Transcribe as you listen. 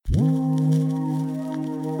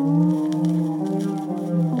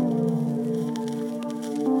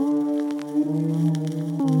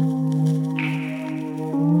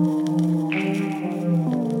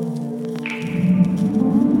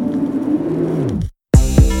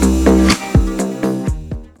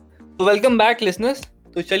तो welcome back listeners.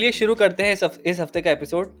 तो चलिए शुरू करते हैं इस हफ्ते का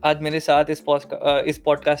एपिसोड। आज मेरे साथ इस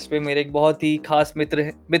पॉडकास्ट पे मेरे एक बहुत ही खास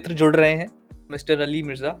मित्र जुड़ रहे हैं, mister Ali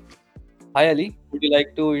Mirza. Hi Ali, would you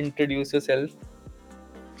like to introduce yourself?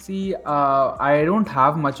 See, I don't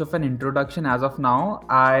have much of an introduction as of now.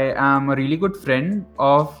 I am a really good friend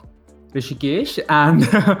of Rishikesh, and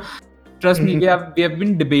trust me, we have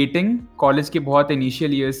been debating college के बहुत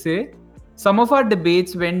initial years से. Some of our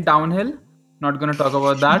debates went downhill. Not gonna talk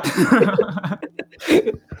about that.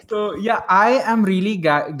 So yeah, I am really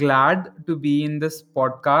glad to be in this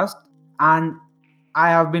podcast, and I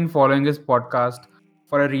have been following this podcast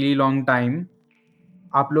for a really long time.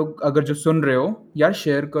 आप लोग अगर जो सुन रहे हो यार,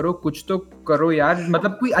 share करो, कुछ तो करो यार,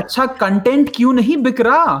 मतलब कोई अच्छा कंटेंट क्यों नहीं बिक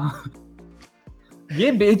रहा?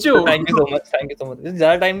 ये बेचो। Thank you so much.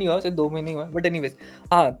 ज्यादा टाइम नहीं हुआ, सिर्फ 2 महीने हुआ, बट एनीवेज।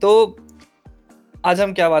 हाँ, तो आज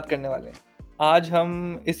हम क्या बात करने वाले हैं? आज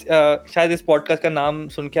हम शायद इस पॉडकास्ट का नाम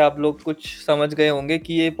सुन के आप लोग कुछ समझ गए होंगे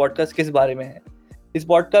कि ये पॉडकास्ट किस बारे में है। इस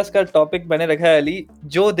पॉडकास्ट का टॉपिक मैंने रखा है अली,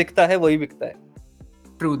 जो दिखता है वही बिकता है।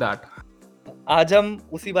 True that. आज हम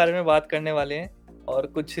उसी बारे में बात करने वाले हैं, और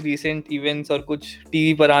कुछ रीसेंट इवेंट्स और कुछ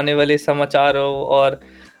टीवी पर आने वाले समाचारों और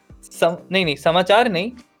समाचार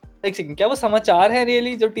नहीं, एक सेकंड, क्या वो समाचार है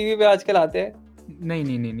रियली जो टीवी पे आजकल आते हैं?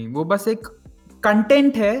 नहीं, वो बस एक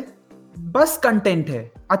कंटेंट है, बस कंटेंट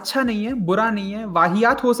है। अच्छा नहीं है, बुरा नहीं है,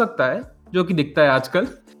 वाहियात हो सकता है जो कि दिखता है आजकल,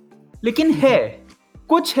 लेकिन है,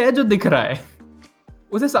 कुछ है जो दिख रहा है।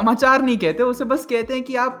 उसे समाचार नहीं कहते, उसे बस कहते हैं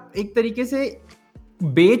कि आप एक तरीके से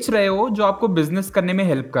बेच रहे हो जो आपको बिजनेस करने में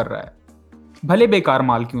हेल्प कर रहा है, भले बेकार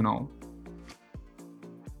माल क्यों ना हो।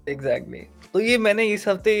 एग्जैक्टली। तो ये मैंने इस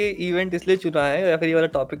हफ्ते इवेंट इसलिए चुना है, या फिर ये वाला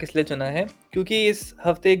टॉपिक इसलिए चुना है क्योंकि इस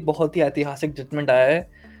हफ्ते एक बहुत ही ऐतिहासिक जजमेंट आया है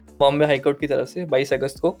बॉम्बे हाई कोर्ट की तरफ से 22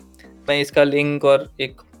 अगस्त को। मैं इसका लिंक और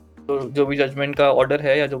एक जो भी जजमेंट का ऑर्डर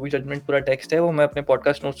है या जो भी जजमेंट पूरा टेक्स्ट है वो मैं अपने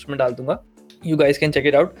पॉडकास्ट नोट्स में डाल दूंगा। You guys can check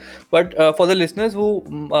it out. But for the listeners who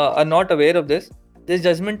are not aware of this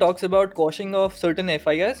judgment talks about quashing of certain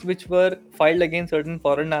FIRs which were filed against certain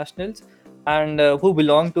foreign nationals and who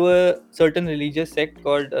belong to a certain religious sect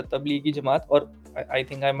called Tablighi jamaat, or I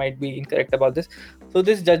think I might be incorrect about this. So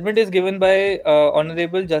this judgment is given by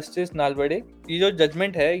Honorable Justice Nalbade. ये जो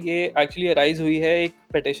judgment है ये actually arise हुई है एक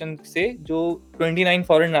petition से जो 29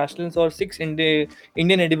 foreign nationals और 6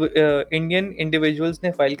 इंडियन इंडिविजुअल्स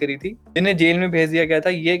ने फाइल करी थी, जिन्हें जेल में भेज दिया गया था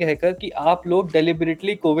ये कहकर कि आप लोग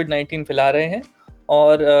डेलिबरेटली कोविड-19 फैला रहे हैं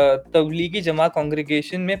और तबलीगी जमात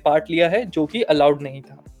कांग्रेगेशन में पार्ट लिया है जो कि अलाउड नहीं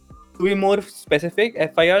था। To be more specific,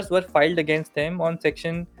 FIRs were filed against them on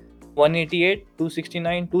section 188,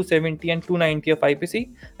 269, 270 and 290 of IPC,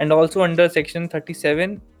 and also under section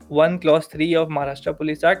 37, 1 clause 3 of Maharashtra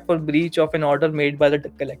Police Act for breach of an order made by the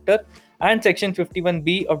collector, and section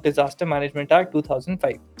 51B of Disaster Management Act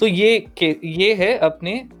 2005. तो ये है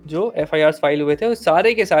अपने जो FIRs file हुए थे, उस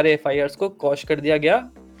सारे के सारे FIRs को कॉश कर दिया गया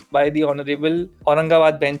by the Honorable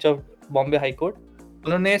Aurangabad bench of Bombay high court.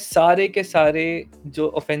 उन्होंने सारे के सारे जो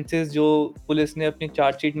ऑफेंसेस जो पुलिस ने अपनी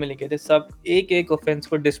चार्जशीट में लिखे थे सब एक एक ऑफेंस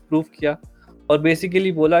को डिस्प्रूव किया और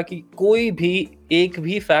बेसिकली बोला कि कोई भी एक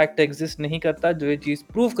भी फैक्ट एग्जिस्ट नहीं करता जो ये चीज़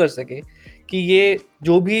प्रूव कर सके कि ये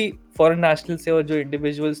जो भी फॉरेन नेशनल्स थे और जो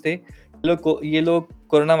इंडिविजुअल्स थे ये लोग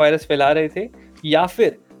कोरोना वायरस फैला रहे थे या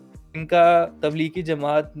फिर इनका तबलीगी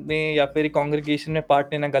जमात में या फिर कांग्रेगेशन में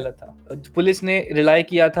पार्ट लेना गलत था। पुलिस ने रिलाई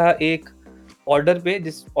किया था एक ऑर्डर पे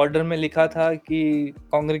जिस ऑर्डर में लिखा था कि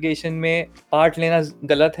कांग्रेगेशन में पार्ट लेना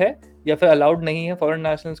गलत है या फिर अलाउड नहीं है फॉरेन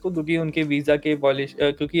नेशनल्स को क्योंकि उनके वीज़ा के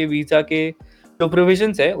क्योंकि ये वीज़ा के जो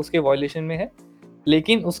प्रोविजंस है उसके वॉयलेशन में है।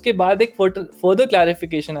 लेकिन उसके बाद एक फर्दर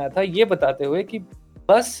क्लैरिफिकेशन आया था ये बताते हुए कि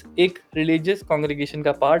बस एक रिलीजियस कांग्रेगेशन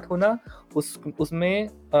का पार्ट होना उसमें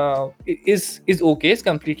is okay, is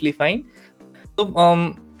completely fine. So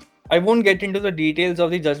I won't get into the details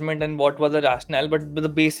of the judgment and what was the rationale, but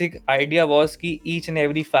the basic idea was कि each and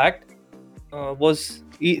every fact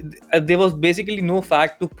there was basically no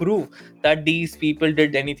fact to prove that these people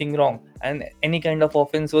did anything wrong and any kind of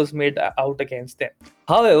offense was made out against them.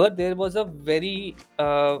 However, there was a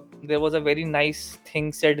very nice thing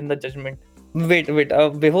said in the judgment. Wait.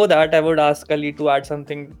 Before that, I would ask Ali to add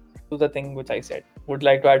something to the thing which I said. Would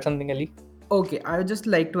like to add something, Ali? Okay, I would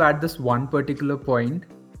just like to add this one particular point.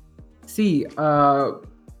 See,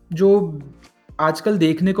 जो आजकल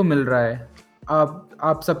देखने को मिल रहा है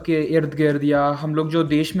आप सबके इर्द गिर्द या हम लोग जो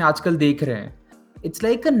देश में आजकल देख रहे हैं, it's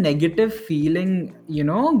like a negative feeling, you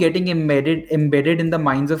know, getting embedded in the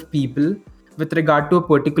minds of people with regard to a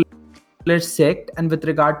particular sect and with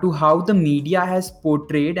regard to how the media has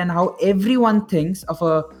portrayed and how everyone thinks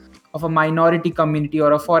of a minority community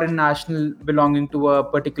or a foreign national belonging to a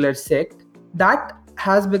particular sect. That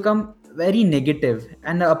has become very negative,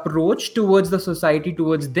 and the approach towards the society,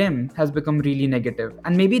 towards them, has become really negative.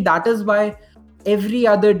 And maybe that is why every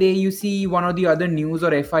other day you see one or the other news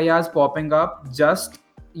or FIRs popping up, just,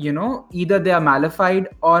 either they are malified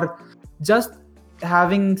or just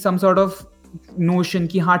having some sort of notion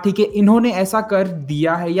कि हाँ ठीक है, इन्होंने ऐसा कर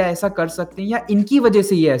दिया है या ऐसा कर सकते हैं या इनकी वजह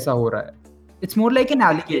से ये ऐसा हो रहा है. It's more like an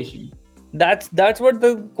allegation. That's what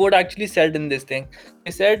the court actually said in this thing.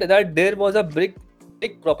 They said that there was a big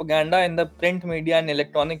propaganda in the print media and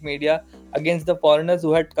electronic media against the foreigners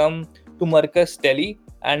who had come to Marcus Delhi,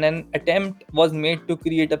 and an attempt was made to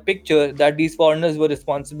create a picture that these foreigners were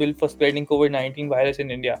responsible for spreading COVID-19 virus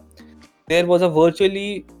in India. There was a virtual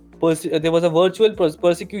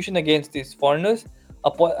persecution against these foreigners,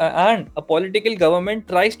 and a political government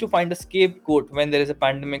tries to find a scapegoat when there is a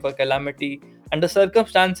pandemic or calamity, and the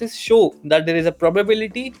circumstances show that there is a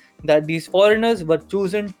probability that these foreigners were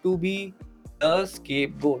chosen to be the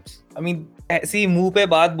scapegoats. I mean, ऐसी मुंह पे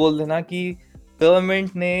बात बोल देना कि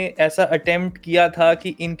government ने ऐसा attempt किया था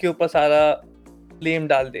कि इनके ऊपर सारा blame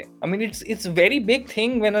डाल दे. I mean, it's very big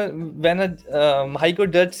thing when a high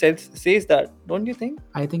court judge says that, don't you think?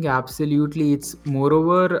 I think absolutely. It's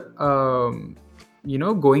moreover,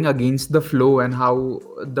 going against the flow and how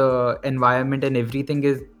the environment and everything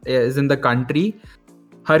is in the country.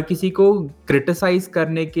 हर किसी को criticize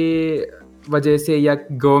करने के वजह से या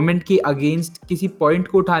government के against किसी point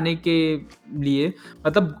को उठाने के लिए,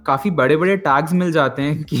 मतलब काफ़ी बड़े बड़े टैग्स मिल जाते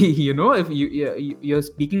हैं कि if you are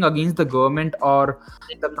speaking against the government और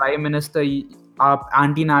द प्राइम मिनिस्टर, आप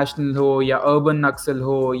एंटी नेशनल हो या अर्बन नक्सल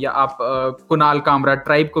हो या आप कुणाल कामरा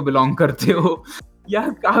ट्राइब को बिलोंग करते हो या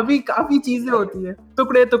काफी चीजें होती है,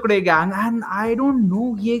 टुकड़े gang, and I don't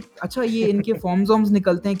know ये अच्छा ये इनके फॉर्म्स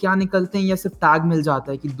निकलते हैं, क्या निकलते हैं, या सिर्फ टैग मिल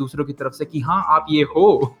जाता है कि दूसरों की तरफ से कि हाँ आप ये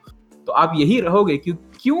हो तो आप यही रहोगे.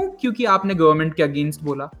 क्योंकि आपने गवर्नमेंट के अगेंस्ट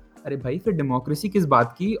बोला. अरे भाई फिर डेमोक्रेसी किस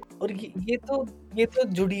बात की. और ये तो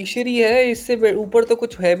जुडिशरी है, इससे ऊपर तो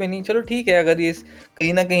कुछ है भी नहीं. चलो ठीक है, अगर ये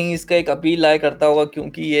कहीं ना कहीं इसका एक अपील लाया करता होगा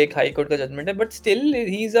क्योंकि ये एक हाई कोर्ट का जजमेंट है, but still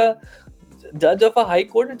he is a judge of a high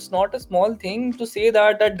court. It's not a small thing to say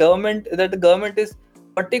that the government is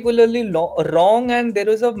particularly wrong and there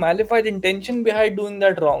is a malified intention behind doing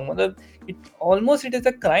that wrong. It is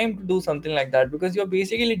a crime to do something like that, because you're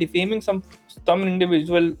basically defaming some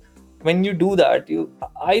individual when you do that.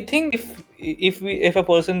 I think if a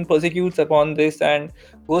person persecutes upon this and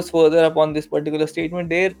goes further upon this particular statement,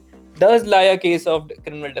 there does lie a case of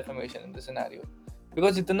criminal defamation in this scenario,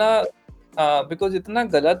 because इतना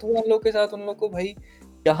गलत हुआ उन लोग के साथ. उन लोग को भाई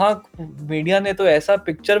यहाँ मीडिया ने तो ऐसा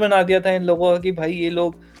पिक्चर बना दिया था इन लोगों का कि भाई ये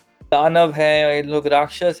लोग दानव हैं, ये लोग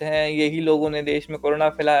राक्षस हैं, यही लोगों ने देश में कोरोना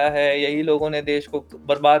फैलाया है, यही लोगों ने देश को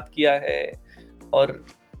बर्बाद किया है, और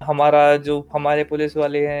हमारे पुलिस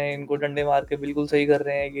वाले हैं इनको डंडे मार के बिल्कुल सही कर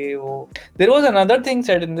रहे हैं ये वो. There was another thing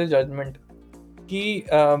said in this judgement कि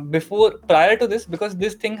prior to this, because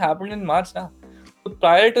this thing happened in March now. So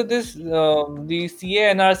prior to this, the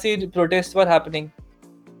CA NRC protests were happening,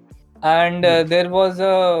 and the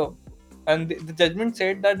judgment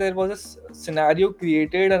said that there was a scenario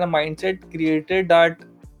created and a mindset created that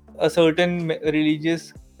a certain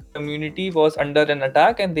religious community was under an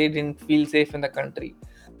attack and they didn't feel safe in the country,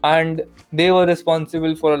 and they were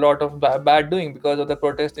responsible for a lot of bad doing because of the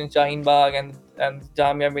protest in Shaheen Bagh and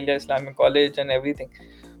Jamia Millia Islamic College and everything.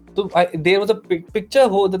 So there was a picture,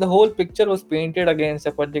 the whole picture was painted against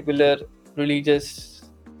a particular religious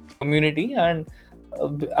community, and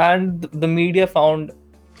the media found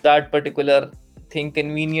that particular thing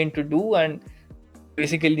convenient to do and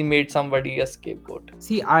basically made somebody a scapegoat.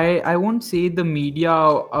 See, I won't say the media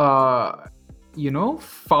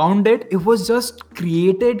found it. It was just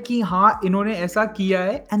created कि हाँ इन्होंने ऐसा किया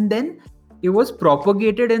है, and then it was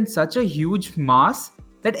propagated in such a huge mass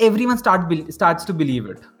that everyone starts to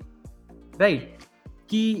believe it. Right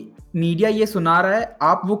कि media ये सुना रहा है,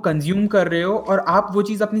 आप वो कंज्यूम कर रहे हो और आप वो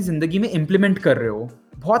चीज़ अपनी ज़िंदगी में इम्प्लीमेंट कर रहे हो.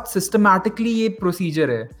 बहुत सिस्टमैटिकली ये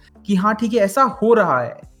प्रोसीजर है कि हाँ ठीक है ऐसा हो रहा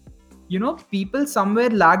है. People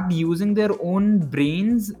somewhere lacked using their own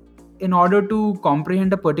brains in order to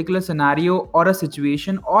comprehend a particular scenario or a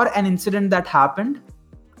situation or an incident that happened.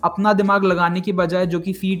 अपना दिमाग लगाने की बजाय जो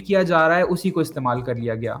कि फीड किया जा रहा है उसी को इस्तेमाल कर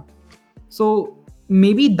लिया गया. So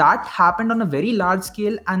maybe that happened on a very large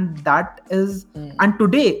scale, and that is and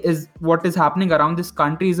today is what is happening around this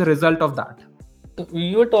country is a result of that. So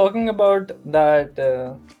you were talking about that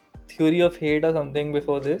theory of hate or something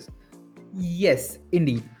before this. Yes,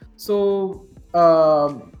 indeed. So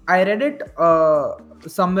I read it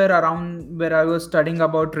somewhere around where I was studying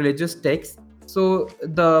about religious texts. So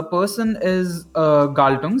the person is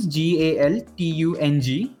Galtung,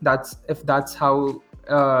 Galtung. That's how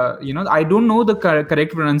I don't know the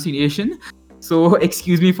correct pronunciation, so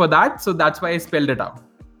excuse me for that. So that's why I spelled it out.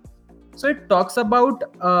 So it talks about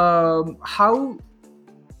how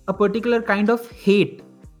a particular kind of hate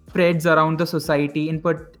spreads around the society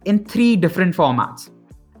in three different formats,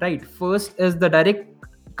 right? First is the direct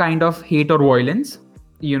kind of hate or violence.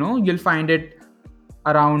 You'll find it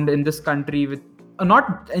around in this country with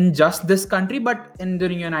not in just this country, but in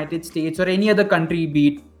the United States or any other country, be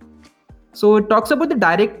it. So it talks about the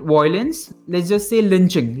direct violence. Let's just say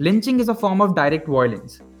lynching. Lynching is a form of direct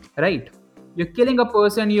violence, right? You're killing a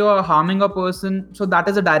person, you're harming a person. So that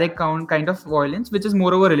is a direct kind of violence, which is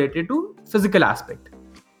moreover related to physical aspect,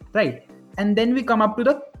 right? And then we come up to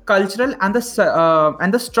the cultural and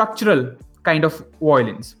the structural kind of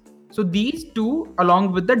violence. So these two,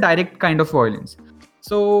 along with the direct kind of violence.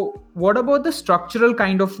 So what about the structural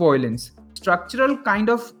kind of violence? Structural kind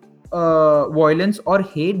of violence or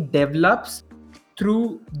hate develops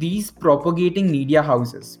through these propagating media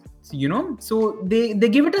houses. So they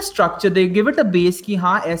give it a structure, they give it a base कि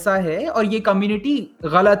हाँ ऐसा है और ये community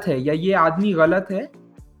गलत है या ये आदमी गलत है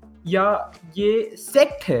या ये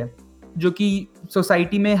सेक्ट है जो कि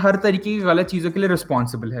सोसाइटी में हर तरीके की गलत चीजों के लिए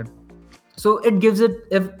रिस्पॉन्सिबल है. So it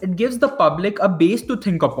gives the public a base to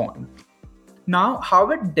think upon. Now, how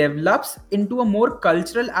it develops into a more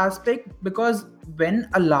cultural aspect, because when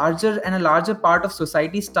a larger and a larger part of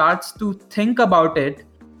society starts to think about it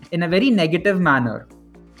in a very negative manner.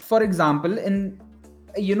 For example,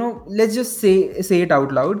 let's just say it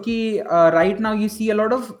out loud कि right now you see a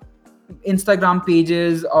lot of Instagram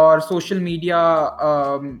pages or social media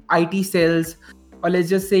IT cells, or let's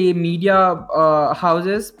just say media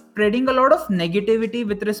houses spreading a lot of negativity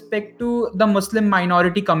with respect to the Muslim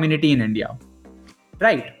minority community in India,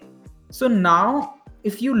 right? So now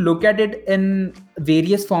if you look at it in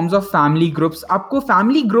various forms of family groups, आपको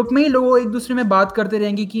family group में ही लोग एक दूसरे में बात करते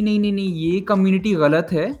रहेंगे कि नहीं नहीं नहीं ये community गलत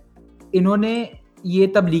है, इन्होंने ये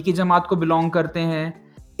तबलीगी जमात को belong करते हैं,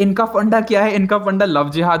 इनका फंडा क्या है, इनका फंडा लव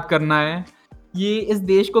जिहाद करना है, ये इस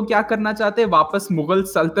देश को क्या करना चाहते हैं, वापस मुगल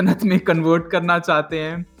सल्तनत में कन्वर्ट करना चाहते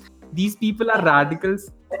हैं. These people are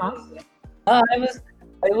radicals.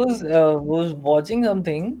 I was watching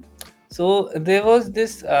something. So there was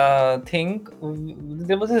this thing.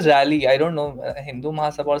 There was this rally. I don't know, Hindu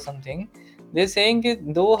Mahasabha or something. They're saying कि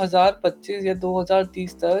 2025 या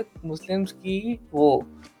 2030 तक मुस्लिम्स की वो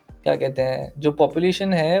क्या कहते हैं जो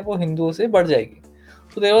पॉपुलेशन है वो हिंदुओं से बढ़ जाएगी.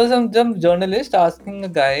 So there was some journalist asking a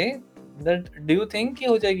guy that do you think कि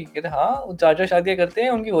हो जाएगी? कहते हाँ, चाचा शादियाँ करते हैं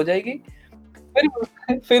उनकी हो जाएगी.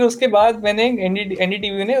 फिर उसके बाद मैंने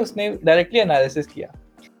एनडीटीवी ने उसने डायरेक्टली एनालिसिस किया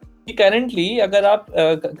कि करंटली अगर आप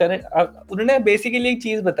उन्होंने बेसिकली एक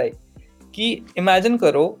चीज बताई कि इमेजिन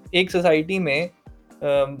करो एक सोसाइटी में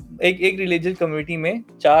एक रिलीजियस कम्युनिटी में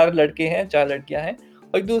 4 लड़के हैं 4 लड़कियां हैं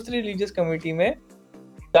और एक दूसरी रिलीजियस कम्युनिटी में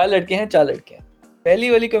 4 लड़के हैं 4 लड़कियां. पहली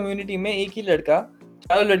वाली कम्युनिटी में एक ही लड़का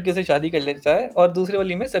 4 लड़कियों से शादी कर लेता है और दूसरी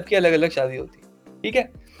वाली में सबकी अलग अलग शादी होती है. ठीक है,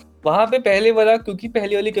 वहां पे पहले वाला क्योंकि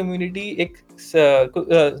पहली वाली कम्युनिटी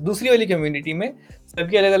दूसरी वाली कम्युनिटी में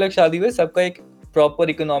सबकी अलग अलग शादी हुई, सबका एक प्रॉपर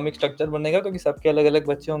इकोनॉमिक स्ट्रक्चर बनेगा क्योंकि सबके अलग अलग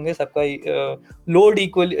बच्चे होंगे, सबका लोड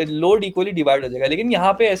इक्वली डिवाइड हो जाएगा. लेकिन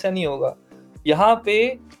यहाँ पे ऐसा नहीं होगा. यहाँ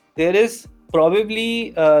पे there is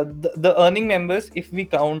probably the earning members, if we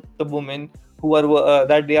count the women who are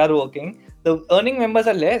that they are working, the earning members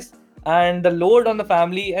are less, and the load on the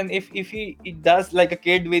family, and if he does like a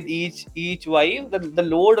kid with each wife, the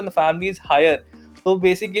load on the family is higher. So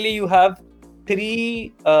basically you have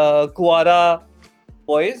 3 Kuara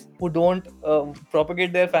boys who don't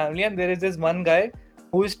propagate their family, and there is this one guy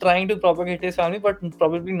who is trying to propagate his family but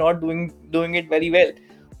probably not doing it very well.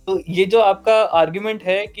 तो ये जो आपका argument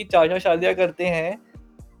है कि चाचा शादियां करते हैं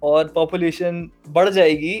और पॉपुलेशन बढ़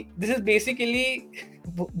जाएगी, दिस इज बेसिकली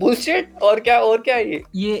bullshit. और क्या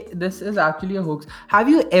ये this is actually a hoax. Have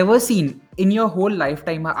you ever seen in your whole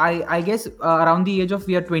lifetime, I guess around the age of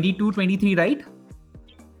we are 22 23, right?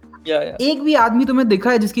 Yeah. एक भी आदमी तुम्हें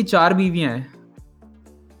दिखा है जिसकी 4 बीवियां हैं?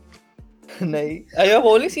 नहीं, I have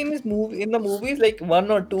only seen this movie in the movies like 1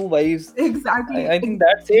 or 2 wives. Exactly. I think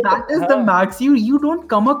that's it. That is the max. You don't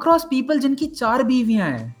come across people जिनकी 4 बीवियां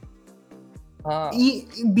हैं.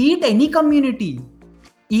 Be it any community.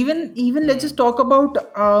 Even let's just talk about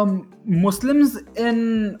Muslims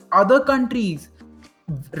in other countries.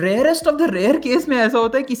 Rarest of the rare case में ऐसा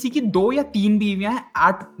होता है किसी की 2 या 3 बीवियां हैं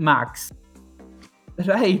at max,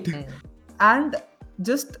 right? And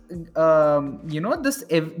just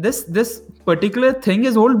this particular thing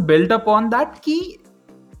is all built upon that कि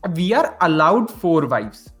we are allowed 4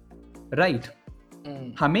 wives, right?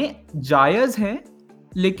 हमें जायज है,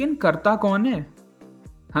 लेकिन करता कौन है?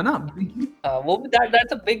 है ना? वो भी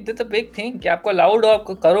that's a big thing कि आपको allowed हो,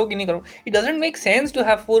 आपको करो कि नहीं करो. It doesn't make sense to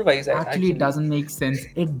have 4 wives Actually, it actually. doesn't make sense.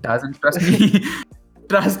 It doesn't. Trust me.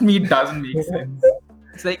 Trust me, it doesn't make sense.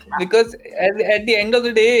 It's like, Because at the end of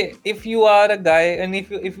the day, if you are a guy and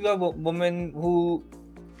if you are a woman who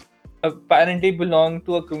apparently belong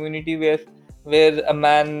to a community where a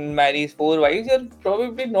man marries 4 wives, you're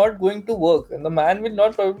probably not going to work, and the man will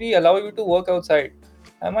not probably allow you to work outside.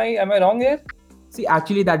 Am I wrong here? see,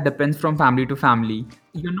 actually, that depends from family to family.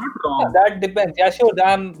 You're not Yeah, wrong. that depends. Yeah, sure.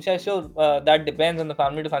 Sure. That depends on the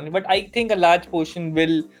family to family. But I think a large portion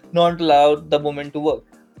will not allow the woman to work.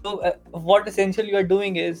 So, what essentially you are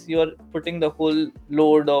doing is you're putting the whole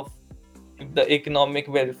load of the economic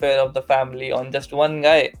welfare of the family on just one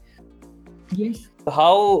guy. Yes.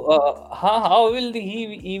 How will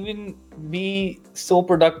he even be so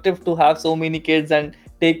productive to have so many kids and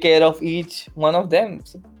take care of each one of them?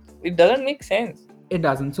 So, it doesn't make sense. It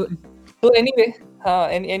doesn't. So, So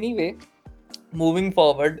anyway, moving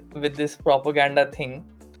forward with this propaganda thing.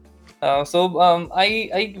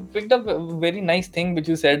 I picked up a very nice thing which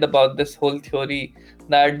you said about this whole theory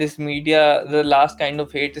that this media, the last kind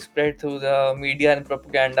of hate is spread through the media and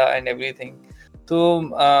propaganda and everything. तो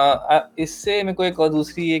इससे मेरे को एक और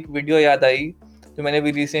दूसरी एक video याद आई जो मैंने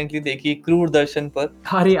भी रिसेंटली देखी क्रूर दर्शन पर.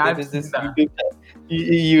 There I've is seen this that.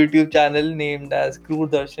 YouTube channel named as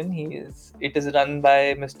Crude Darshan. It is run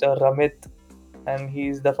by Mr. Ramit, and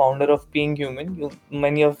he's the founder of Being Human.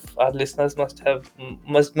 Many of our listeners must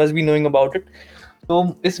be knowing about it.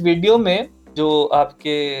 तो इस video में जो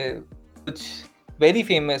आपके कुछ very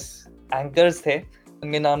famous anchors थे,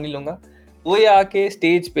 उनके नाम नहीं लूंगा, वो ये आके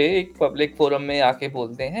स्टेज पे एक पब्लिक फोरम में आके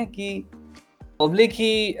बोलते हैं कि पब्लिक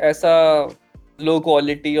ही ऐसा लो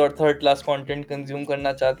क्वालिटी और थर्ड क्लास कंटेंट कंज्यूम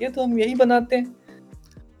करना चाहती है, तो हम यही बनाते हैं.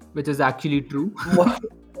 Which is actually true.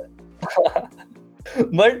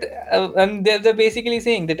 But they're basically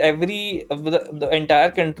saying that the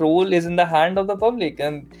entire control is in the hand of the public,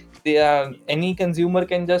 and any consumer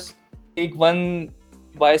can just take one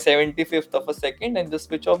by 75th of a second and just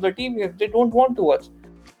switch off the TV if they don't want to watch.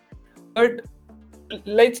 But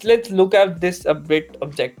let's look at this a bit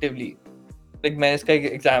objectively. Like मैं इसका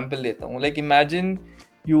एक example देता हूँ. Like imagine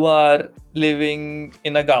you are living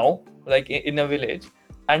in a गाँव, like in a village,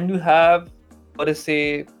 and you have, or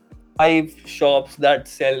say, 5 shops that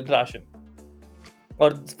sell ration,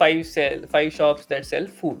 or 5 shops that sell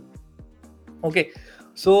food. Okay,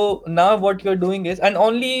 so now what you're doing is, and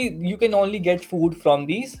you can only get food from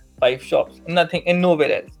these 5 shops, nothing and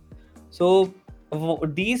nowhere else. So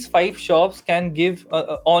these 5 shops can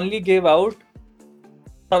only give out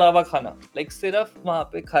सड़ा हुआ खाना. Like सिर्फ वहाँ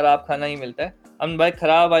पे खराब खाना ही मिलता है. And by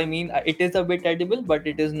खराब I mean it is a bit edible, but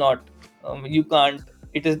it is not. You can't.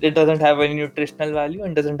 It doesn't have any nutritional value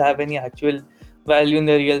and doesn't have any actual value in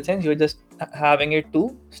the real sense. You're just having it to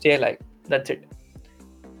stay alive. That's it.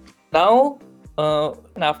 Now,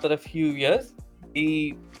 after a few years,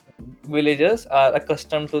 the villagers are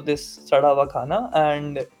accustomed to this sada hua khana,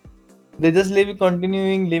 and they just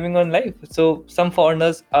continuing living on life. So some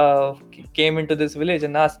foreigners came into this village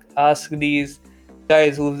and asked these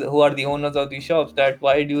guys who are the owners of these shops that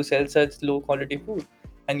why do you sell such low quality food?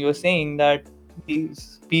 And you're saying that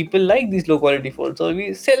these people like these low quality food, so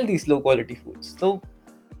we sell these low quality foods. So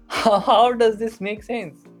how does this make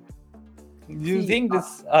sense? Do you think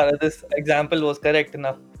this example was correct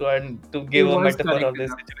enough to give a metaphor of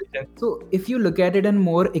this situation? So if you look at it in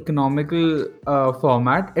more economical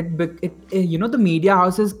format, the media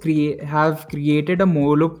houses have created a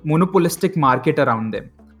monopolistic market around them.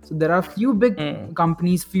 So there are few big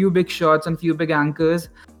companies, few big shots, and few big anchors,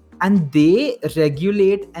 and they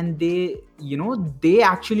regulate and they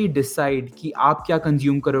actually decide कि आप क्या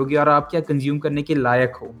consume करोगे और आप क्या consume करने के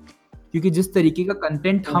लायक हो. क्योंकि जिस तरीके का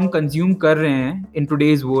कंटेंट हम कंज्यूम कर रहे हैं in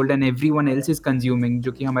today's world and everyone else is consuming,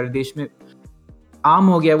 जो कि हमारे देश में आम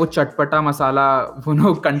हो गया, वो चटपटा मसाला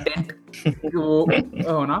वो कंटेंट वो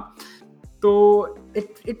होना, तो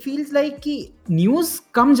इट फील्स लाइक कि न्यूज़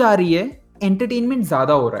कम जा रही है, एंटरटेनमेंट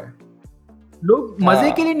ज़्यादा हो रहा है. लोग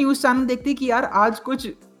मजे के लिए न्यूज़ चैनल देखते हैं कि यार आज कुछ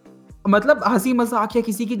मतलब हंसी मजाक या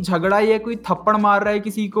किसी की झगड़ा या कोई थप्पड़ मार रहा है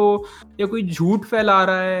किसी को या कोई झूठ फैला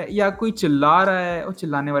रहा है या कोई चिल्ला रहा है, और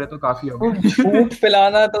चिल्लाने वाले तो काफी हो गए. झूठ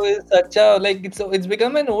फैलाना तो अच्छा like it's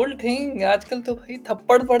become an old thing. आजकल तो भाई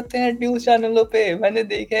थप्पड़ पड़ते हैं न्यूज चैनलों पे, मैंने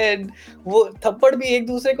देखे हैं. वो थप्पड़ भी एक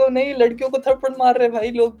दूसरे को नहीं, लड़कियों को थप्पड़ मार रहे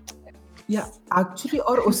भाई लोग. या एक्चुअली,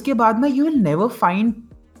 और उसके बाद में you will never find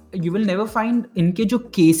you will never find इनके जो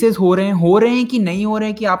केसेस हो रहे हैं कि नहीं हो रहे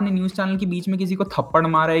हैं, कि आपने न्यूज चैनल के बीच में किसी को थप्पड़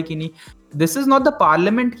मारा है कि नहीं. This is not the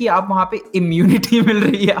parliament कि आप वहां पे इम्यूनिटी मिल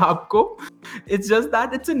रही है आपको. It's just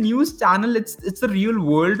that it's a news channel, it's a real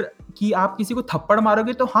world. कि आप किसी को थप्पड़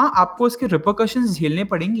मारोगे तो हाँ, आपको उसके रिपरकशंस झेलने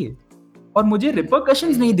पड़ेंगे. और मुझे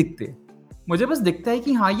रिपरकशंस नहीं दिखते, मुझे बस दिखता है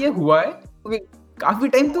कि हाँ ये हुआ है. काफी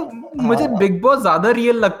टाइम तो मुझे बिग बॉस ज्यादा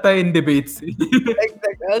रियल लगता है इन डिबेट से.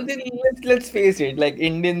 Let's face it, like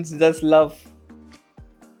Indians just love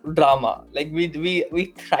drama. Like we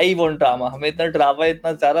thrive on drama. हमें इतना ड्रामा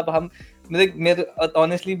इतना ज्यादा हम मेरे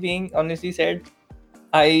honestly said,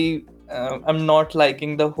 I'm not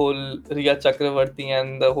liking the whole Riya Chakravarti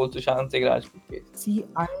and the whole Sushant Singh Rajput case. See,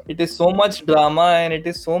 it is so much drama and it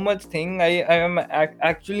is so much thing. I am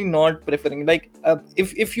actually not preferring. Like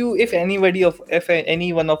if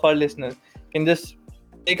any one of our listeners can just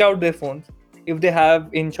take out their phones, if they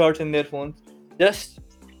have InShots in their phones, just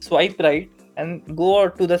swipe right and go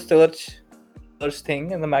out to the search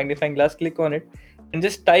thing and the magnifying glass, click on it and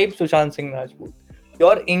just type Sushant Singh Rajput.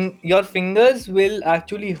 Your fingers will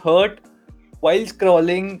actually hurt while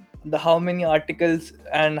scrolling the how many articles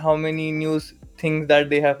and how many news things that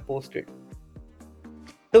they have posted.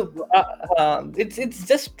 So it's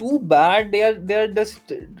just too bad. They are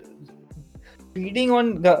just feeding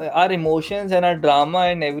on our emotions and our drama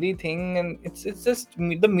and everything, and it's just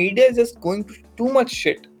the media is just going to too much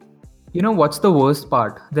shit. You know what's the worst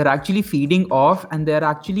part? They're actually feeding off and they're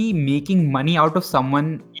actually making money out of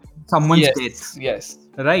someone's death. Yes.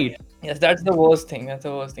 Right. Yes, that's the worst thing.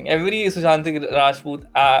 Every Sushant Singh Rajput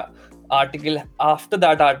article, after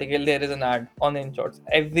that article, there is an ad on InShots.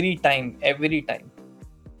 Every time.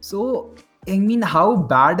 So, I mean, how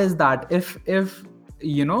bad is that? If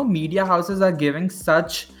you know, media houses are giving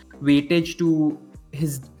such weightage to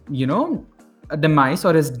his, you know, demise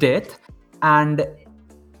or his death, and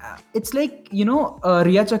it's like, you know,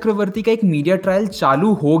 रिया चक्रवर्ती का एक media trial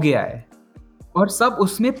चालू हो गया है और सब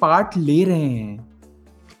उसमें part ले रहे हैं.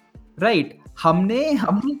 राइट. हमने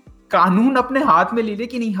कानून अपने हाथ में ले लिया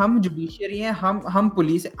कि नहीं, हम जुडिशियरी हैं, हम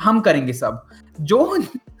पुलिस हैं, हम करेंगे सब. जो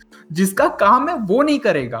जिसका काम है वो नहीं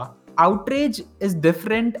करेगा. Outrage is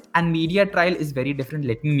different and media trial is very different.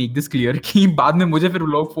 Let me make this clear कि बाद में मुझे फिर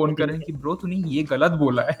लोग फोन करें कि ब्रो तूने ये गलत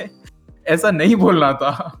बोला है, ऐसा नहीं बोलना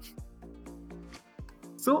था.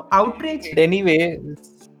 So outrage. Anyway.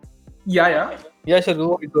 Yeah, sure.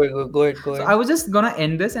 Go ahead. So I was just gonna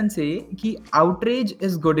end this and say कि outrage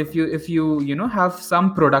is good if you know have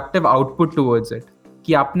some productive output towards it.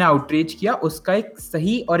 कि आपने outrage किया, उसका एक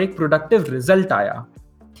सही और एक productive result आया.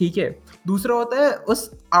 ठीक है. दूसरा होता है उस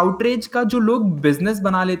outrage का जो लोग business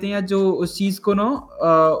बना लेते हैं या जो उस चीज को ना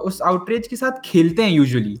उस outrage के साथ खेलते हैं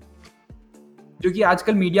usually, जो कि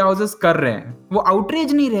आजकल मीडिया हाउसेस कर रहे हैं. वो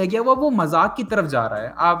आउटरेज नहीं रह गया, वो मजाक की तरफ जा रहा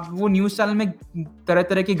है. आप वो न्यूज चैनल में तरह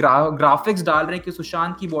तरह के ग्राफिक्स डाल रहे हैं कि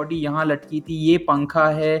सुशांत की बॉडी यहाँ लटकी थी, ये पंखा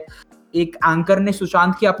है. एक एंकर ने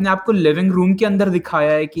सुशांत के अपने आप को लिविंग रूम के अंदर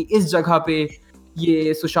दिखाया है कि इस जगह पे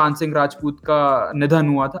ये सुशांत सिंह राजपूत का निधन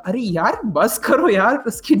हुआ था. अरे यार बस करो यार,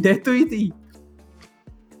 उसकी डेथ हुई थी.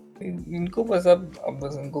 इनको बस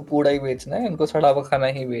इनको कूड़ा ही बेचना है, इनको सड़ा हुआ खाना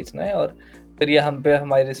ही बेचना है और फिर ये हम पे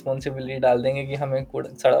हमारी रिस्पॉन्सिबिलिटी डाल देंगे कि हमें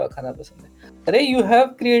सड़ा हुआ खाना पसंद है. अरे you have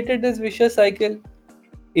created this vicious cycle.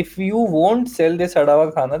 If you won't sell this सड़ा हुआ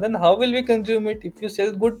खाना, then how will we consume it? If you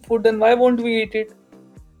sell good food, then why won't we eat it?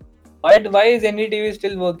 Why is NDTV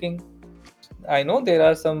still working? I know there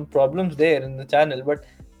are some problems there in the channel, but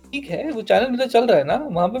ठीक है, वो channel भी तो चल रहा है ना,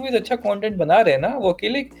 वहां पे भी अच्छा कंटेंट बना रहे हैं ना. वो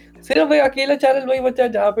अकेला चैनल वही बचा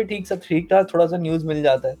है जहाँ पे ठीक ठाक थोड़ा सा न्यूज मिल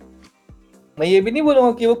जाता है. मैं ये भी नहीं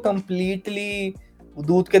बोलूंगा कि वो कंप्लीटली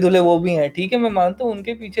दूध के धुले वो भी हैं. ठीक है, मैं मानता हूँ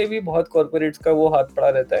उनके पीछे भी बहुत कॉर्पोरेट्स का वो हाथ पड़ा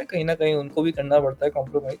रहता है, कहीं ना कहीं उनको भी करना पड़ता है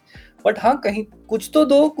कॉम्प्रोमाइज. बट हाँ, कहीं कुछ तो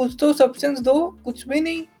दो, कुछ तो सब्सटेंस दो. कुछ भी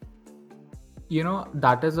नहीं. You know,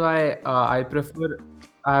 that is why I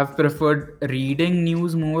have preferred reading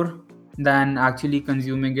news more than actually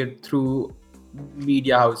consuming it through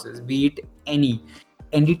media houses, be it any.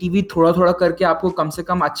 NDTV थोड़ा करके आपको कम से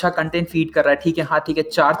कम अच्छा कंटेंट फीड कर रहा है. ठीक है, हाँ ठीक है,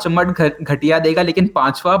 4 चम्मच घटिया देगा लेकिन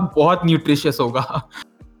 5वां बहुत न्यूट्रिशियस होगा.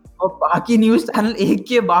 और बाकी न्यूज चैनल एक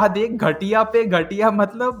के बाद एक घटिया पे घटिया.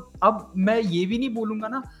 मतलब अब मैं ये भी नहीं बोलूंगा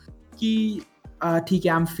ना कि ठीक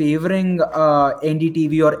है, आई एम फेवरिंग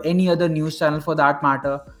एनडीटीवी और any other news channel for that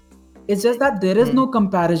matter. It's just that there is no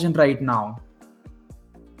comparison right now.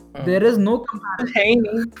 There is no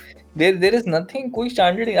comparison. There is nothing. कोई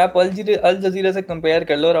स्टैंडर्ड ही. आप अल जजीरा से कंपेयर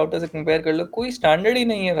कर लो, राउटर से कंपेयर कर लो, कोई standard ही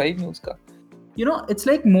नहीं है भाई न्यूज़ का. You know, it's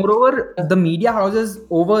like moreover the media houses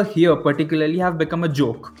over here particularly have become a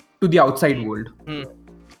joke to the outside world.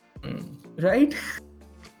 Right?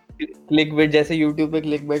 Clickbait, जैसे यूट्यूब पे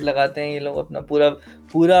क्लिकबेट लगाते हैं ये लोग, अपना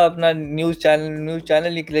पूरा अपना न्यूज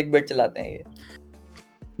चैनल ही क्लिकबेट चलाते हैं ये.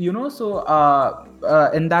 So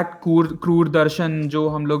in that क्रूर दर्शन जो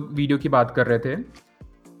हम लोग वीडियो की बात कर रहे थे,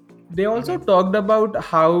 they also talked about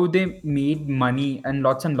how they made money and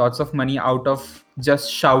lots of money out of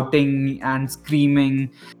just shouting and screaming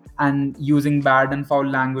and using bad and foul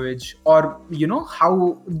language, or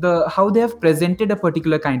how they have presented a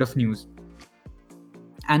particular kind of news.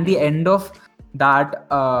 And the end of that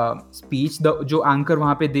speech, जो anchor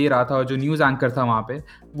वहाँ पे दे रहा था, और जो news anchor था वहाँ पे,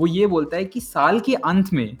 वो ये बोलता है कि साल के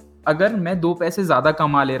अंत में अगर मैं 2 पैसे ज़्यादा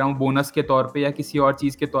कमा ले रहा हूँ बोनस के तौर पे या किसी और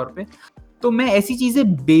चीज़ के तौर पे, तो मैं ऐसी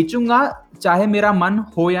चीज़ें बेचूंगा चाहे मेरा मन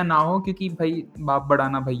हो या ना हो, क्योंकि भाई बाप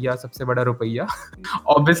बढ़ाना भैया सबसे बड़ा रुपया.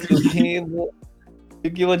 ऑब्वियसली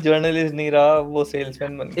क्योंकि वो जर्नलिस्ट नहीं रहा, वो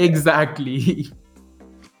सेल्समैन बन गया. एग्जैक्टली.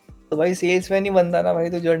 तो भाई सेल्समैन ही बनता ना भाई,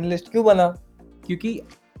 तो जर्नलिस्ट क्यों बना? क्योंकि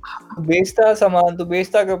बेचता सामान, तो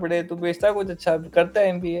बेचता कपड़े, तो बेचता कुछ अच्छा, करता है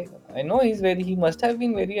MBA. I know he must have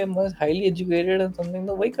been very highly educated और समथिंग,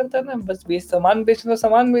 तो वही करता ना, बस सामान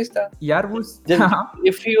बेचता यार वो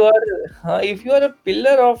if you are a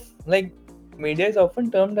pillar of, like, media is often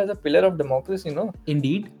termed as a pillar of democracy, no?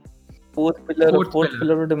 Indeed. Fourth pillar of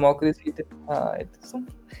democracy. So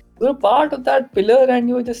you're a part of that pillar and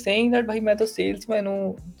you were just saying that भाई मैं तो salesman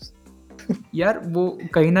हूँ. यार वो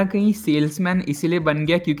कहीं ना कहीं salesman इसीलिए बन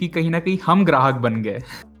गया क्योंकि कहीं ना कहीं हम ग्राहक बन गए.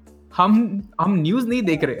 हम न्यूज़ नहीं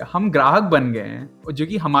देख रहे, हम ग्राहक बन गए हैं, जो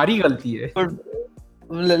कि हमारी गलती है.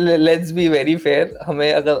 Let's be very fair.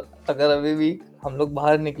 हमें अगर अभी भी हम लोग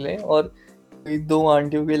बाहर निकले और 2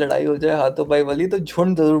 आंटियों की लड़ाई हो जाए हाथों पाई वाली, तो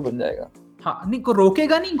झुंड जरूर बन जाएगा. हाँ, नहीं को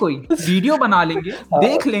रोकेगा नहीं कोई, वीडियो बना लेंगे,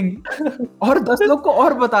 देख लेंगे और 10 लोग को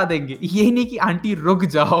और बता देंगे. ये नहीं कि आंटी रुक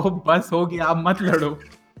जाओ, बस हो गया, आप मत लड़ो.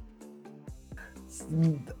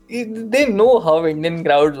 They know how Indian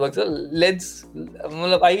crowds work. So I'll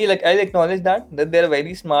acknowledge that they're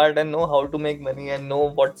very smart and know how to make money and know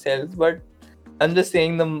what sells. But I'm just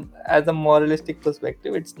saying them as a moralistic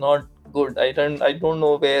perspective, it's not good. I don't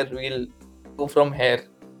know where we'll go from here.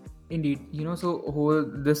 Indeed, so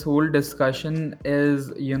this whole discussion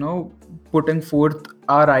is, putting forth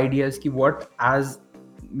our ideas ki what, as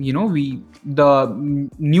the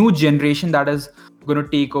new generation that is going to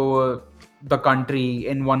take over the country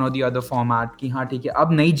in one or the other format, कि हाँ ठीक है,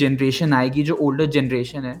 अब नई generation आएगी, जो older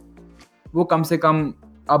generation है वो कम से कम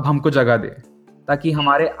अब हमको जगह दे, ताकि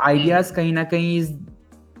हमारे आइडियाज़ कहीं ना कहीं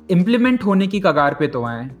इम्प्लीमेंट होने की कगार पे तो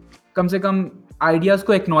आए. कम से कम आइडियाज़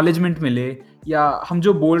को एक्नॉलेजमेंट मिले, या हम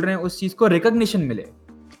जो बोल रहे हैं उस चीज़ को रिकग्निशन मिले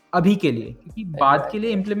अभी के लिए, क्योंकि बाद के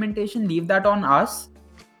लिए implementation leave that on us.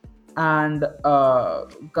 And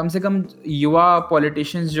come से कम युवा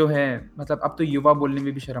पॉलिटिशियंस जो है, मतलब अब तो युवा बोलने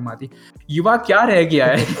में भी शर्म आती, युवा क्या रह गया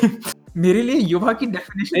है. मेरे लिए युवा की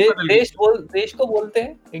डेफिनेशन देश को बोलते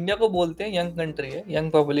हैं, इंडिया को बोलते हैं, यंग कंट्री है,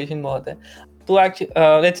 यंग पॉपुलेशन बहुत है. तो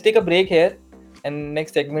actually let's take a break here and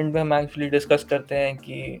next segment में हम एक्चुअली डिस्कस करते हैं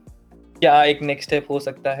कि क्या एक नेक्स्ट स्टेप हो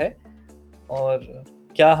सकता है और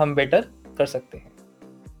क्या हम बेटर कर सकते हैं.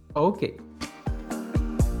 Okay.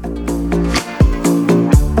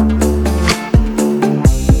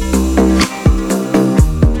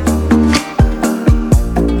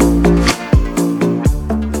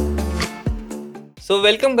 So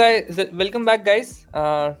welcome back guys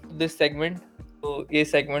to this segment. तो ये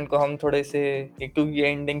सेगमेंट को हम थोड़े से, एक तो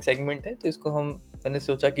ये एंडिंग सेगमेंट है, तो इसको मैंने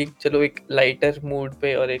सोचा कि चलो एक लाइटर मूड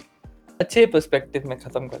पे और एक अच्छे पर्सपेक्टिव में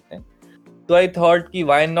खत्म करते हैं. तो आई थॉट कि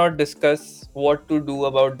why not discuss what to do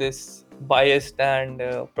about this biased and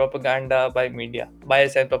propaganda by media.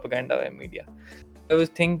 I was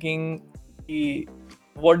thinking,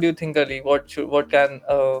 what do you think, Ali? What can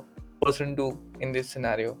a person do in this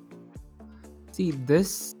scenario? See,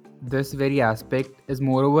 this very aspect is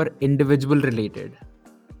moreover individual related.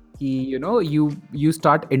 You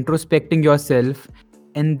start introspecting yourself,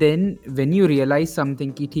 and then when you realize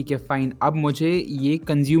something कि ठीक है fine, अब मुझे ये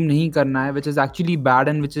consume नहीं करना है, which is actually bad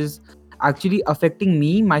and which is actually affecting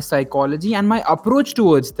me, my psychology and my approach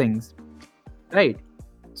towards things, right?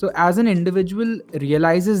 So as an individual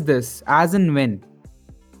realizes this, as and when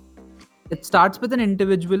it starts with an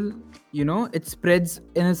individual, it spreads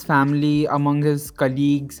in his family, among his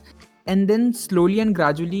colleagues, and then slowly and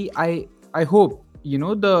gradually I hope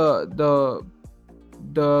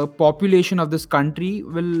the population of this country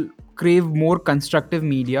will crave more constructive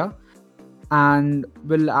media and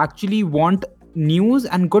will actually want news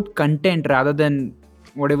and good content rather than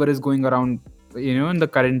whatever is going around in the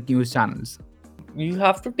current news channels. You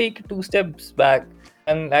have to take 2 steps back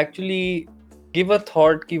and actually give a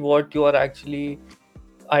thought ki what your actually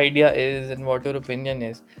idea is and what your opinion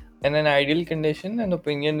is. In an ideal condition, an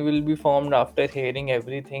opinion will be formed after hearing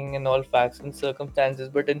everything and all facts and circumstances.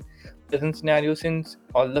 But in present scenario, since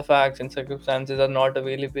all the facts and circumstances are not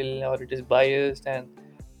available or it is biased and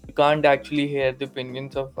you can't actually hear the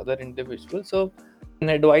opinions of other individuals, so an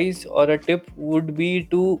advice or a tip would be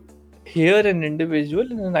to hear an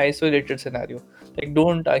individual in an isolated scenario. Like,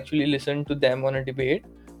 don't actually listen to them on a debate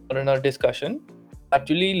or in a discussion.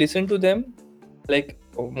 Actually listen to them. Like,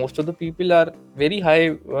 most of the people are very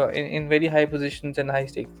high in very high positions and high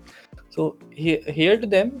stakes, so hear to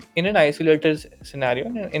them in an isolated scenario,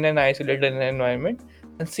 in an isolated environment,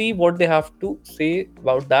 and see what they have to say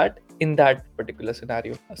about that in that particular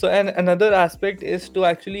scenario. So, and another aspect is to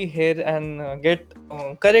actually hear and get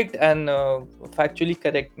correct and factually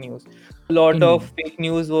correct news. A lot of Indeed. fake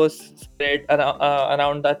news was spread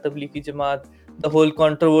around that Tablighi Jamaat, the whole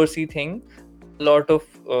controversy thing. A lot of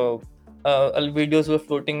videos were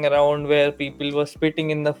floating around where people were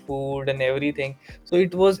spitting in the food and everything. So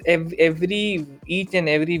it was every each and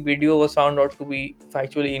every video was found out to be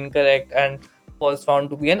factually incorrect and was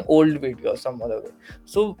found to be an old video some other way.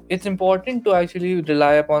 So it's important to actually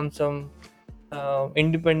rely upon some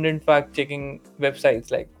independent fact checking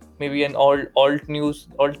websites, like maybe an alt news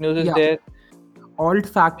is Yeah, there. alt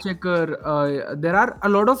fact checker. There are a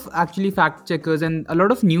lot of actually fact checkers and a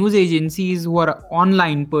lot of news agencies who are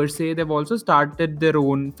online per se. They've also started their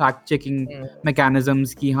own fact checking Mm,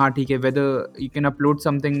 mechanisms. Ki, haan, theek hai, whether you can upload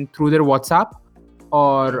something through their WhatsApp mm,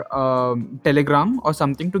 or Telegram or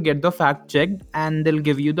something to get the fact checked, and they'll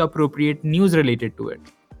give you the appropriate news related to it.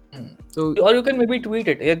 mm. So Or you can maybe tweet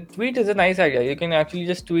it. Yeah, tweet is a nice idea. You can actually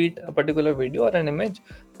just tweet a particular video or an image,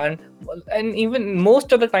 and even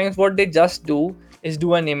most of the times, what they just do is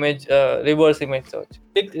do an image reverse image search.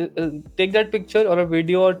 Take that picture or a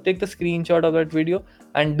video, or take the screenshot of that video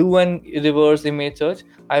and do an reverse image search.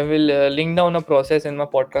 I will link down a process in my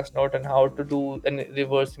podcast note on how to do a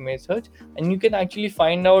reverse image search, and you can actually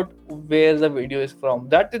find out where the video is from.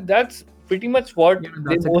 That's pretty much what yeah,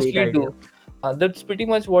 they that's a great mostly idea. do. That's pretty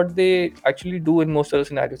much what they actually do in most of the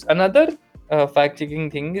scenarios. Another fact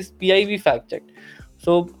checking thing is PIV fact check.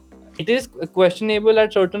 So it is questionable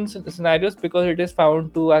at certain scenarios because it is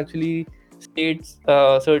found to actually state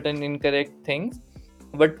certain incorrect things.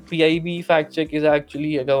 But PIV fact check is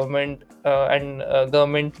actually a government and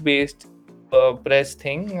government based press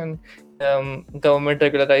thing, and government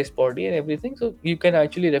regularized body and everything. So you can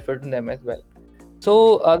actually refer to them as well.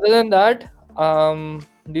 So other than that,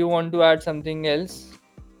 do you want to add something else?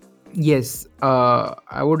 Yes,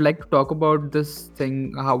 I would like to talk about this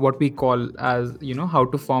thing, what we call as, how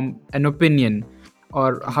to form an opinion,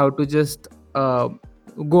 or how to just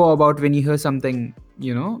go about when you hear something,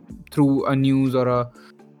 through a news or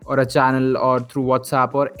a channel or through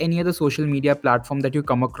WhatsApp or any other social media platform that you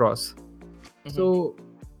come across. Mhm. So,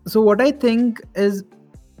 so what I think is,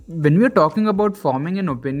 when we're talking about forming an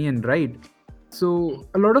opinion, right? So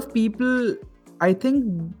a lot of people, I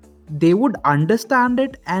think, they would understand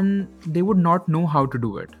it and they would not know how to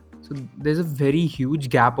do it. So there's a very huge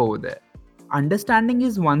gap over there. Understanding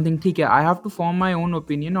is one thing. Okay, I have to form my own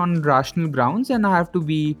opinion on rational grounds, and I have to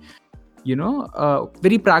be,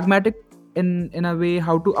 very pragmatic in a way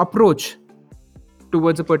how to approach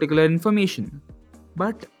towards a particular information.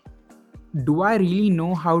 But do I really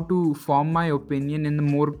know how to form my opinion in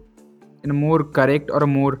a more correct or a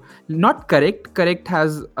more not correct? Correct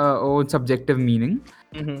has own subjective meaning,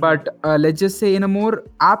 Mhm. but let's just say in a more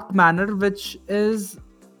apt manner, which is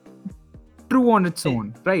true on its Eh,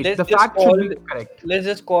 own, right? Let's The just fact should call be correct. let's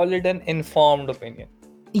just call it an informed opinion.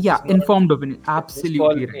 Yeah, It's not. informed opinion. Yeah,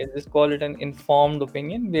 Absolutely right. just call it an informed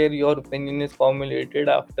opinion, where your opinion is formulated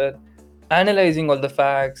after analyzing all the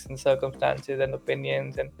facts and circumstances and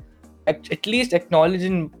opinions, and at least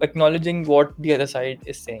acknowledging what the other side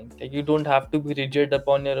is saying. Like, you don't have to be rigid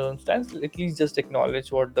upon your own stance. At least just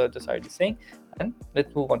acknowledge what the other side is saying, and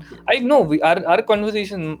let's move on. I know our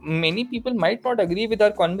conversation, many people might not agree with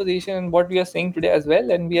our conversation and what we are saying today as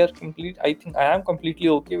well, and we are complete. I think I am completely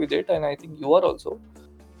okay with it, and I think you are also.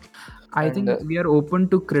 I And think we are open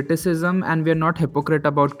to criticism, and we are not hypocrite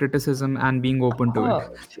about criticism and being open to it. Ah,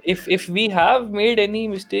 if we have made any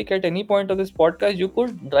mistake at any point of this podcast, you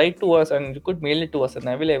could write to us and you could mail it to us, and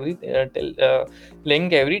I will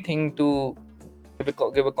link everything to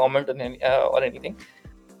give a comment on any or anything.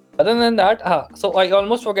 Other than that, so I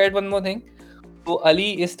almost forget one more thing. So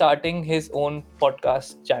Ali is starting his own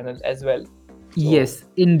podcast channel as well. So, Yes,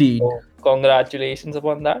 indeed. so congratulations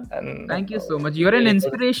upon that, and Thank you so much. You're an really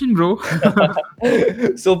good. inspiration, bro.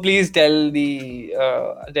 So please tell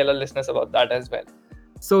our listeners about that as well.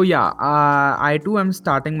 So yeah, I too am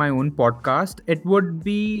starting my own podcast. It would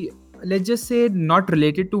be let's just say, not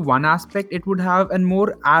related to one aspect. It would have a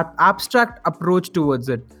more abstract approach towards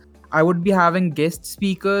it. I would be having guest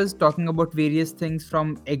speakers talking about various things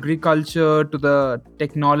from agriculture to the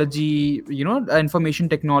technology, information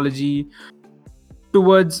technology,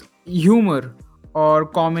 towards humor or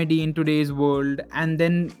comedy in today's world, and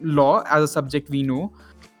then law as a subject we know.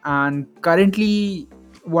 And currently,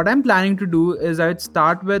 what I'm planning to do is I'd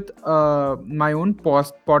start with my own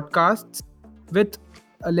podcasts with,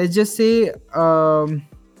 let's just say,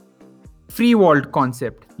 free world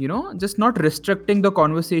concept, just not restricting the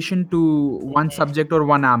conversation to one subject or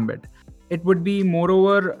one ambit. It would be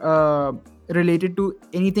moreover related to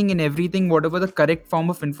anything and everything, whatever the correct form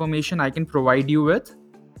of information I can provide you with.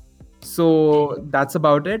 So that's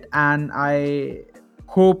about it, and I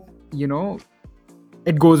hope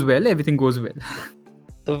it goes well, everything goes well.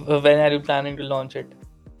 So when are you planning to launch it?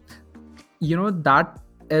 That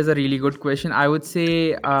is a really good question. I would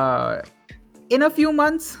say in a few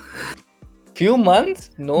months. Few months?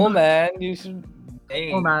 No, man. You should.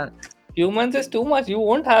 Hey, Oh man, few months is too much. You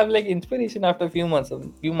won't have like inspiration after a few months.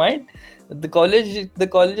 You might. The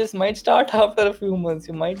colleges might start after a few months.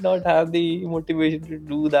 You might not have the motivation to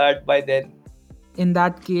do that by then. in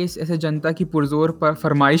that case, ऐसे जनता की पुरजोर पर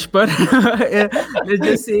फरमाइश पर let's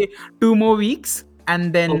just say 2 more weeks,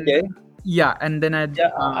 and then Okay. yeah, and then Yeah,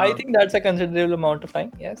 I think that's a considerable amount of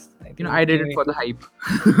time. Yes. I think I did you it need for the to- hype.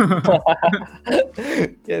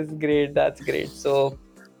 Yes, great. That's great. So,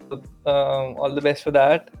 all the best for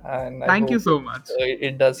that. And I Thank you hope so much.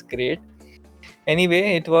 it does great. Anyway,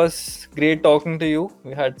 it was great talking to you.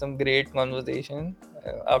 We had some great conversation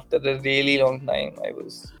after a really long time. I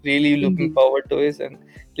was really looking Indeed. forward to it and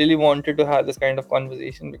really wanted to have this kind of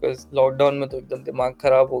conversation because lockdown में तो एकदम दिमाग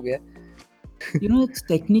खराब हो गया. It's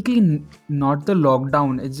technically not the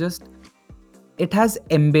lockdown. It's just it has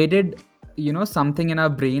embedded something in our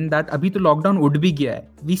brain that abhi to lockdown would be gaya hai.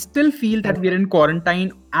 We still feel that we're in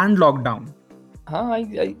quarantine and lockdown.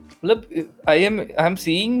 I'm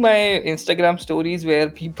seeing my Instagram stories where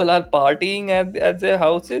people are partying at their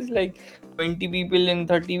houses, like 20 people and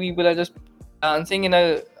 30 people are just dancing in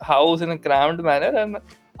a house in a cramped manner, and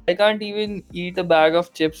I can't even eat a bag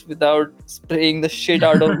of chips without spraying the shit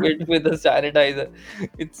out of it with a sanitizer.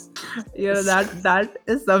 It's That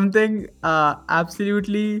is something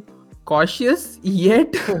absolutely cautious,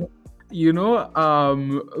 yet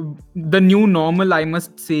the new normal, I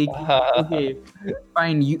must say. Okay,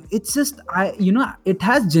 fine. It's just it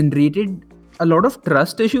has generated a lot of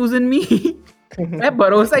trust issues in me. मैं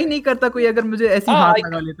भरोसा ही नहीं करता कोई अगर मुझे ऐसी हाथ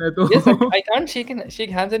लगा लेता है तो. Yes, I can't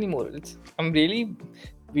shake hands anymore. I'm really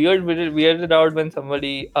weirded out when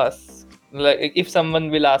somebody asks, like if someone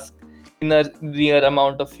will ask in a near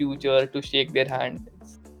amount of future to shake their hand.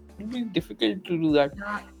 It'd be difficult to do that.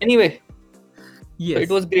 Anyway, Yes. it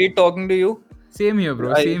was great talking to you. Same here,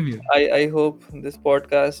 bro. Same here. I hope this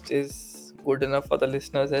podcast is good enough for the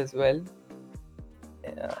listeners as well.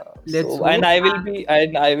 And I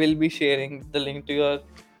will be sharing the link to your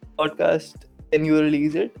podcast when you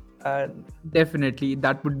release it. And definitely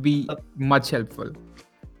that would be much helpful.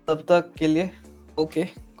 तब तक के लिए okay,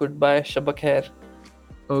 goodbye, शब खैर.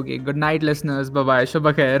 Okay, good night listeners. Bye bye.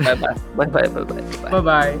 Shab khair. Bye bye. Bye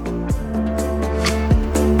bye.